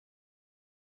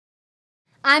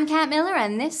I'm Kat Miller,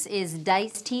 and this is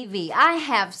Dice TV. I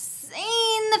have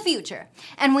seen the future,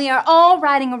 and we are all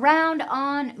riding around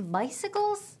on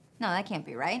bicycles? No, that can't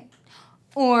be right.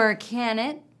 Or can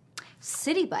it?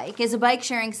 Citi Bike is a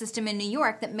bike-sharing system in New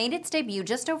York that made its debut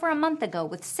just over a month ago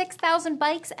with 6,000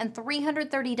 bikes and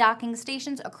 330 docking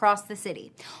stations across the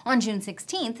city. On June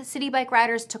 16th, Citi Bike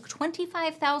riders took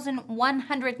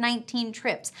 25,119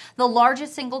 trips, the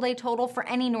largest single-day total for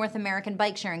any North American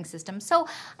bike-sharing system. So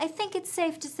I think it's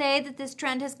safe to say that this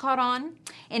trend has caught on.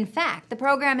 In fact, the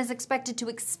program is expected to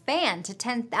expand to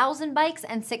 10,000 bikes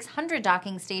and 600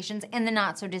 docking stations in the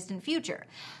not-so-distant future.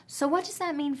 So what does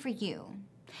that mean for you?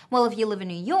 Well, if you live in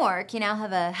New York, you now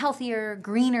have a healthier,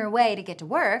 greener way to get to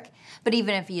work. But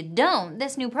even if you don't,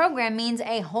 this new program means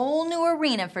a whole new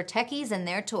arena for techies and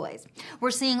their toys. We're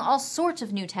seeing all sorts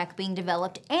of new tech being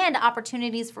developed and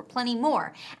opportunities for plenty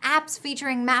more. Apps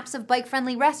featuring maps of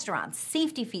bike-friendly restaurants,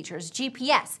 safety features,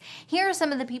 GPS. Here are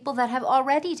some of the people that have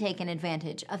already taken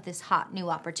advantage of this hot new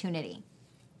opportunity.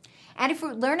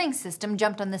 Adafruit Learning System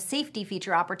jumped on the safety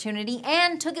feature opportunity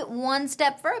and took it one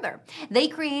step further. They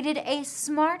created a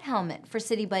smart helmet for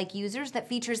Citi Bike users that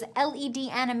features LED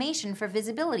animation for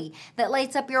visibility that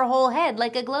lights up your whole head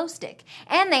like a glow stick.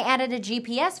 And they added a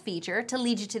GPS feature to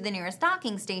lead you to the nearest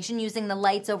docking station using the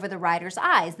lights over the rider's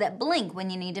eyes that blink when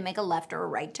you need to make a left or a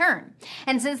right turn.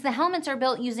 And since the helmets are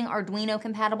built using Arduino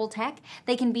compatible tech,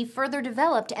 they can be further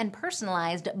developed and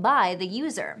personalized by the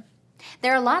user.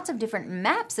 There are lots of different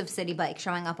maps of Citi Bike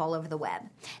showing up all over the web.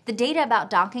 The data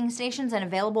about docking stations and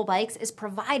available bikes is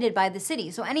provided by the city,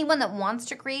 so anyone that wants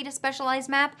to create a specialized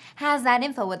map has that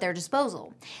info at their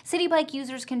disposal. Citi Bike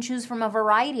users can choose from a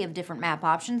variety of different map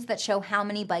options that show how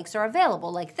many bikes are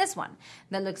available, like this one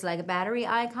that looks like a battery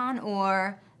icon,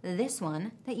 or this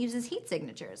one that uses heat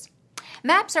signatures.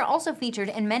 Maps are also featured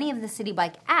in many of the Citi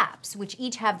Bike apps, which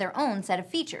each have their own set of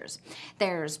features.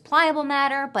 There's Pliable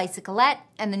Matter, Bicyclette,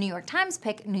 and the New York Times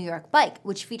pick New York Bike,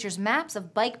 which features maps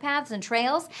of bike paths and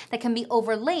trails that can be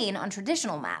overlaid on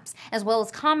traditional maps, as well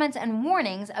as comments and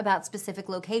warnings about specific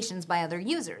locations by other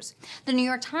users. The New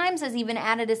York Times has even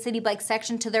added a Citi Bike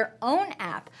section to their own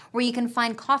app, where you can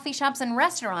find coffee shops and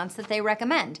restaurants that they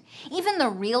recommend. Even the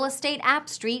real estate app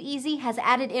Street Easy has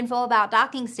added info about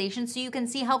docking stations so you can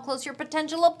see how close your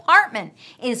potential apartment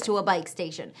is to a bike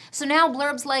station. So now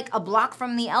blurbs like "a block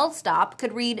from the L stop"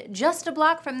 could read "just a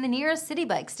block from the nearest Citi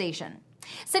Bike station."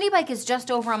 Citi Bike is just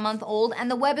over a month old,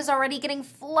 and the web is already getting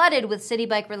flooded with Citi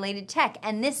Bike related tech,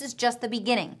 and this is just the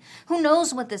beginning. Who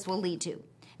knows what this will lead to?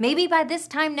 Maybe by this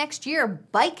time next year,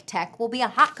 bike tech will be a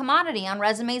hot commodity on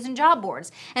resumes and job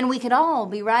boards, and we could all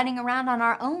be riding around on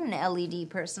our own LED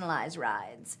personalized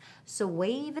rides. So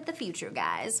wave at the future,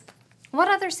 guys. What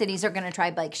other cities are going to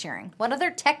try bike sharing? What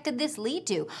other tech did this lead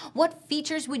to? What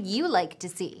features would you like to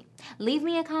see? Leave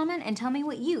me a comment and tell me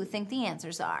what you think the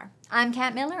answers are. I'm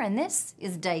Kat Miller, and this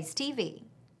is Dice TV.